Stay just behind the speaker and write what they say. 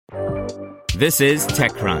This is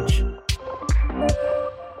TechCrunch.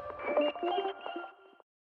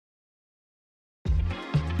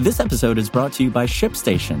 This episode is brought to you by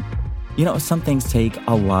ShipStation. You know, some things take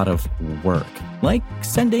a lot of work, like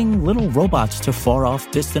sending little robots to far-off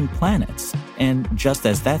distant planets. And just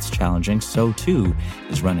as that's challenging, so too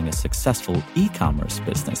is running a successful e-commerce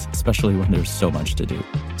business, especially when there's so much to do.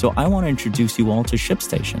 So I want to introduce you all to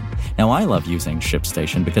ShipStation. Now, I love using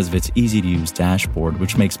ShipStation because of its easy-to-use dashboard,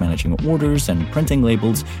 which makes managing orders and printing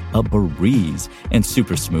labels a breeze and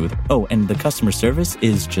super smooth. Oh, and the customer service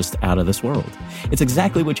is just out of this world. It's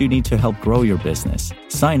exactly what you need to help grow your business.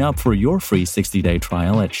 Sign up for your free 60-day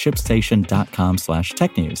trial at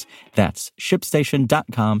shipstation.com/technews. That's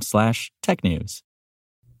shipstation.com/technews.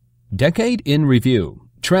 Decade in Review: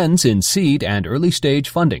 Trends in Seed and Early Stage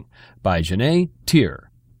Funding by Janae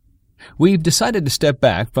Tier. We've decided to step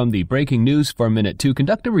back from the breaking news for a minute to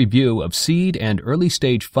conduct a review of seed and early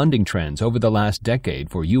stage funding trends over the last decade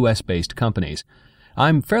for U.S.-based companies.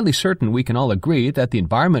 I'm fairly certain we can all agree that the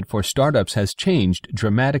environment for startups has changed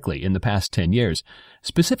dramatically in the past 10 years,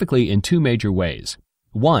 specifically in two major ways.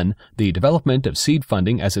 One, the development of seed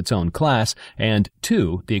funding as its own class, and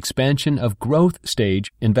two, the expansion of growth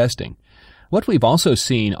stage investing. What we've also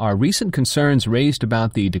seen are recent concerns raised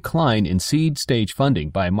about the decline in seed stage funding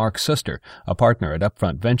by Mark Suster, a partner at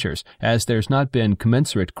Upfront Ventures, as there's not been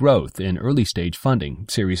commensurate growth in early stage funding,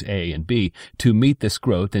 Series A and B, to meet this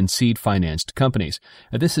growth in seed-financed companies.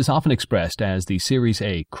 This is often expressed as the Series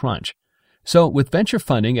A crunch. So, with venture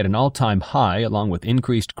funding at an all-time high, along with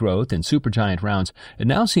increased growth in supergiant rounds, it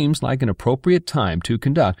now seems like an appropriate time to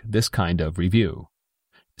conduct this kind of review.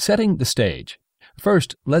 Setting the stage.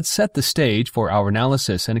 First, let's set the stage for our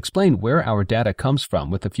analysis and explain where our data comes from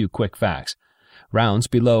with a few quick facts. Rounds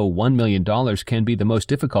below $1 million can be the most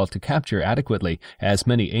difficult to capture adequately, as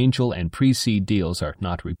many angel and pre-seed deals are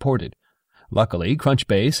not reported. Luckily,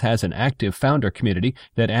 Crunchbase has an active founder community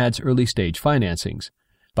that adds early-stage financings.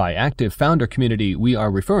 By active founder community, we are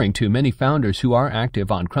referring to many founders who are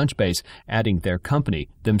active on Crunchbase, adding their company,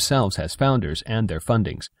 themselves as founders, and their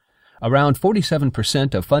fundings. Around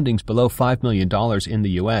 47% of fundings below $5 million in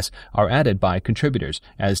the U.S. are added by contributors,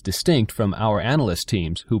 as distinct from our analyst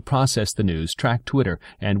teams who process the news, track Twitter,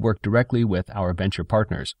 and work directly with our venture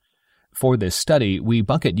partners. For this study, we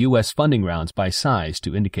bucket U.S. funding rounds by size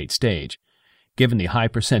to indicate stage. Given the high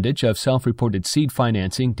percentage of self-reported seed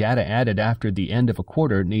financing, data added after the end of a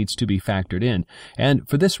quarter needs to be factored in, and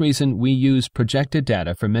for this reason we use projected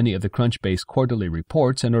data from many of the Crunchbase quarterly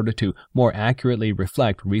reports in order to more accurately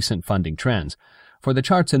reflect recent funding trends. For the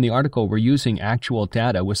charts in the article, we're using actual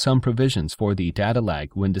data with some provisions for the data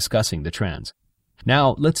lag when discussing the trends.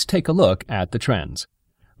 Now, let's take a look at the trends.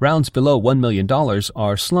 Rounds below $1 million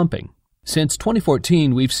are slumping. Since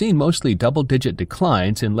 2014, we've seen mostly double-digit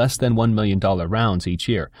declines in less than $1 million rounds each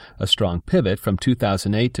year, a strong pivot from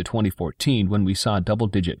 2008 to 2014 when we saw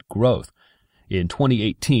double-digit growth. In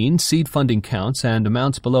 2018, seed funding counts and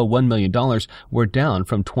amounts below $1 million were down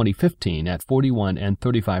from 2015 at 41% and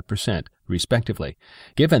 35%, respectively.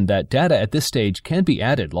 Given that data at this stage can be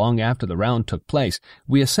added long after the round took place,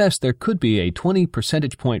 we assess there could be a 20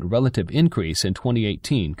 percentage point relative increase in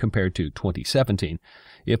 2018 compared to 2017.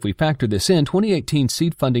 If we factor this in, 2018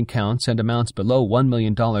 seed funding counts and amounts below $1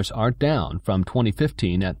 million are down from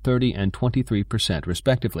 2015 at 30% and 23%,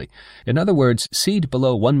 respectively. In other words, seed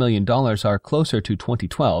below $1 million are closer to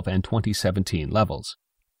 2012 and 2017 levels.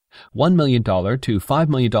 $1 million to $5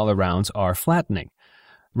 million rounds are flattening.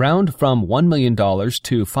 Round from $1 million to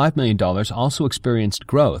 $5 million also experienced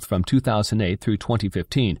growth from 2008 through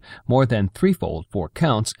 2015, more than threefold for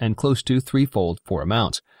counts and close to threefold for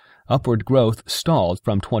amounts. Upward growth stalled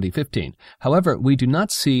from 2015. However, we do not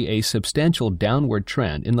see a substantial downward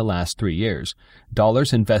trend in the last 3 years.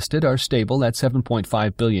 Dollars invested are stable at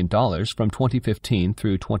 $7.5 billion from 2015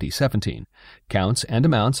 through 2017. Counts and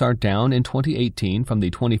amounts are down in 2018 from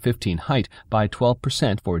the 2015 height by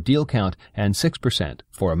 12% for deal count and 6%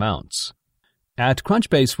 for amounts. At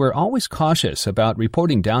Crunchbase, we're always cautious about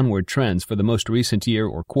reporting downward trends for the most recent year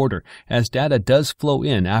or quarter, as data does flow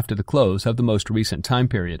in after the close of the most recent time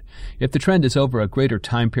period. If the trend is over a greater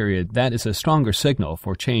time period, that is a stronger signal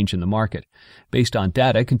for change in the market. Based on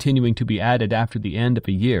data continuing to be added after the end of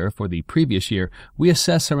a year for the previous year, we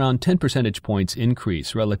assess around 10 percentage points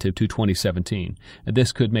increase relative to 2017.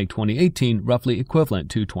 This could make 2018 roughly equivalent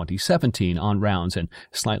to 2017 on rounds and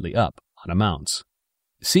slightly up on amounts.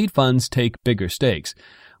 Seed funds take bigger stakes.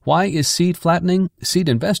 Why is seed flattening? Seed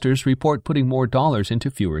investors report putting more dollars into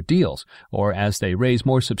fewer deals, or as they raise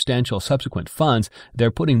more substantial subsequent funds, they're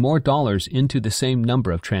putting more dollars into the same number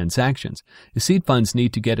of transactions. Seed funds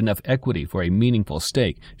need to get enough equity for a meaningful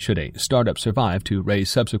stake should a startup survive to raise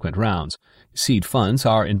subsequent rounds. Seed funds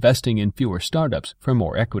are investing in fewer startups for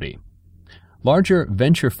more equity. Larger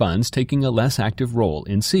venture funds taking a less active role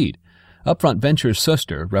in seed. Upfront Ventures'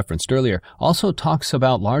 Suster, referenced earlier, also talks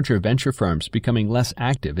about larger venture firms becoming less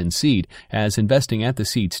active in seed, as investing at the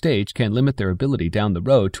seed stage can limit their ability down the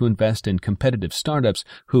road to invest in competitive startups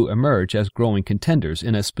who emerge as growing contenders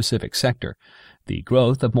in a specific sector. The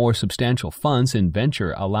growth of more substantial funds in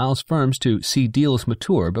venture allows firms to see deals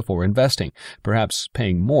mature before investing, perhaps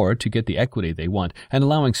paying more to get the equity they want, and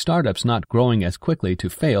allowing startups not growing as quickly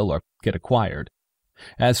to fail or get acquired.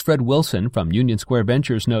 As Fred Wilson from Union Square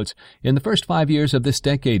Ventures notes, in the first 5 years of this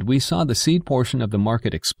decade, we saw the seed portion of the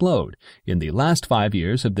market explode. In the last 5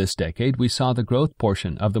 years of this decade, we saw the growth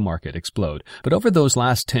portion of the market explode. But over those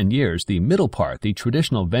last 10 years, the middle part, the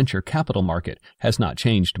traditional venture capital market, has not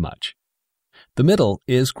changed much. The middle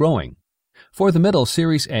is growing. For the middle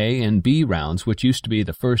Series A and B rounds, which used to be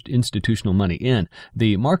the first institutional money in,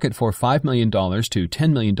 the market for $5 million to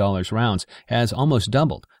 $10 million rounds has almost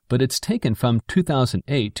doubled, but it's taken from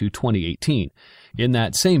 2008 to 2018. In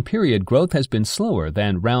that same period, growth has been slower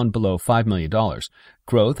than round below $5 million.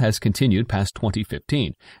 Growth has continued past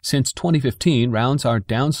 2015. Since 2015, rounds are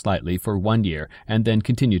down slightly for 1 year and then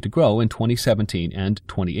continue to grow in 2017 and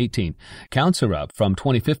 2018. Counts are up from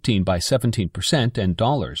 2015 by 17% and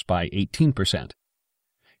dollars by 18%.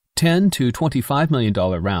 $10 to $25 million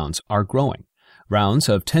rounds are growing. Rounds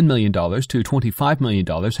of $10 million to $25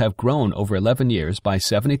 million have grown over 11 years by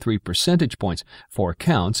 73 percentage points for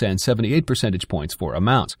counts and 78 percentage points for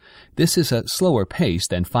amounts. This is a slower pace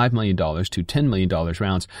than $5 million to $10 million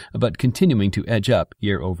rounds, but continuing to edge up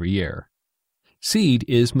year over year. Seed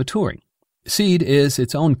is maturing. Seed is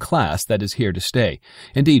its own class that is here to stay.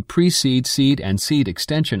 Indeed, pre-seed, seed, and seed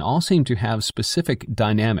extension all seem to have specific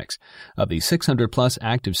dynamics. Of the 600-plus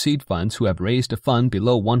active seed funds who have raised a fund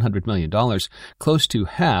below $100 million, close to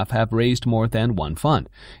half have raised more than one fund.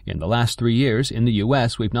 In the last 3 years in the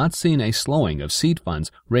U.S., we've not seen a slowing of seed funds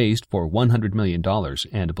raised for $100 million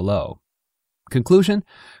and below. Conclusion: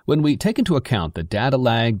 when we take into account the data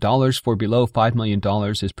lag, dollars for below $5 million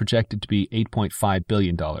is projected to be $8.5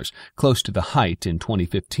 billion, close to the height in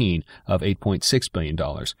 2015 of $8.6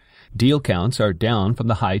 billion. Deal counts are down from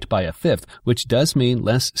the height by a fifth, which does mean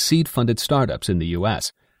less seed-funded startups in the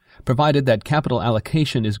U.S. Provided that capital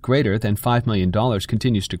allocation is greater than $5 million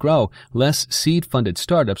continues to grow, less seed-funded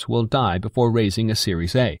startups will die before raising a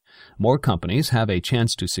Series A. More companies have a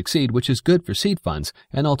chance to succeed, which is good for seed funds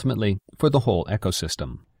and ultimately for the whole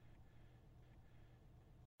ecosystem.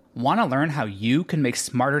 Want to learn how you can make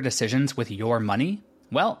smarter decisions with your money?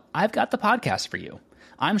 Well, I've got the podcast for you.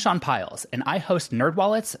 I'm Sean Piles, and I host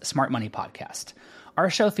NerdWallet's Smart Money Podcast. Our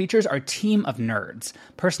show features our team of nerds,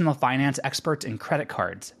 personal finance experts in credit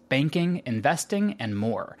cards, banking, investing, and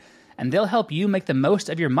more. And they'll help you make the most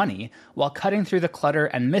of your money while cutting through the clutter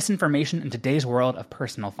and misinformation in today's world of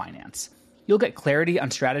personal finance. You'll get clarity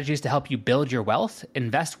on strategies to help you build your wealth,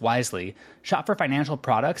 invest wisely, shop for financial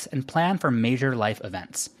products, and plan for major life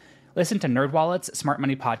events. Listen to NerdWallet's Smart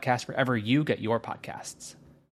Money Podcast wherever you get your podcasts.